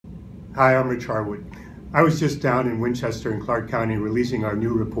Hi, I'm Rich Harwood. I was just down in Winchester and Clark County releasing our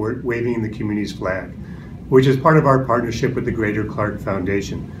new report, Waving the Community's Flag, which is part of our partnership with the Greater Clark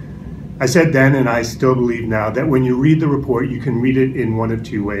Foundation. I said then, and I still believe now, that when you read the report, you can read it in one of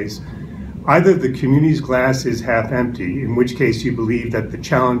two ways. Either the community's glass is half empty, in which case you believe that the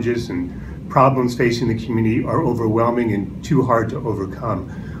challenges and problems facing the community are overwhelming and too hard to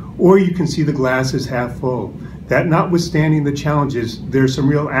overcome. Or you can see the glass is half full, that notwithstanding the challenges, there are some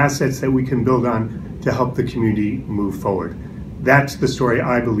real assets that we can build on to help the community move forward. That's the story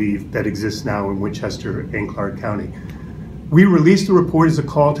I believe that exists now in Winchester and Clark County. We released the report as a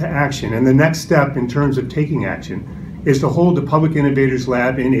call to action, and the next step in terms of taking action is to hold the Public Innovators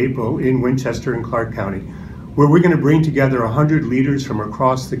Lab in April in Winchester and Clark County, where we're going to bring together 100 leaders from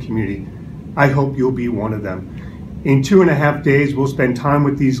across the community. I hope you'll be one of them. In 2.5 days, we'll spend time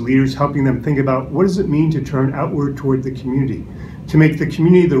with these leaders, helping them think about what does it mean to turn outward toward the community, to make the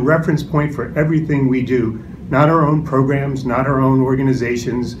community the reference point for everything we do, not our own programs, not our own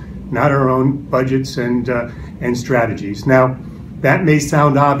organizations, not our own budgets and strategies. Now, that may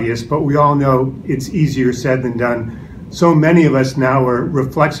sound obvious, but we all know it's easier said than done. So many of us now are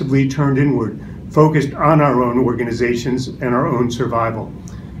reflexively turned inward, focused on our own organizations and our own survival.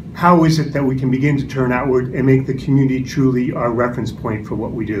 How is it that we can begin to turn outward and make the community truly our reference point for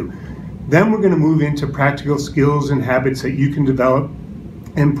what we do? Then we're going to move into practical skills and habits that you can develop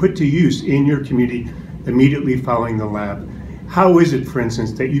and put to use in your community immediately following the lab. How is it, for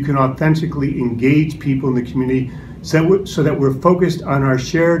instance, that you can authentically engage people in the community so that we're focused on our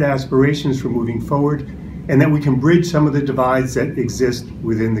shared aspirations for moving forward and that we can bridge some of the divides that exist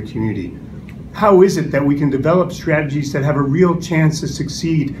within the community? How is it that we can develop strategies that have a real chance to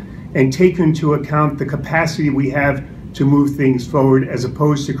succeed and take into account the capacity we have to move things forward, as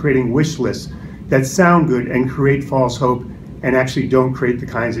opposed to creating wish lists that sound good and create false hope and actually don't create the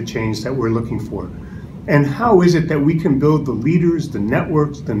kinds of change that we're looking for? And how is it that we can build the leaders, the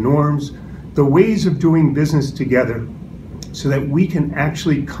networks, the norms, the ways of doing business together so that we can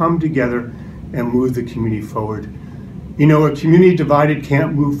actually come together and move the community forward? You know, a community divided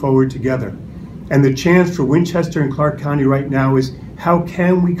can't move forward together. And the chance for Winchester and Clark County right now is, how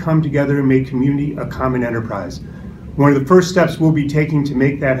can we come together and make community a common enterprise? One of the first steps we'll be taking to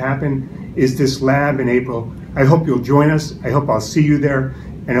make that happen is this lab in April. I hope you'll join us. I hope I'll see you there.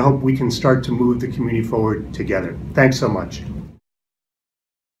 And I hope we can start to move the community forward together. Thanks so much.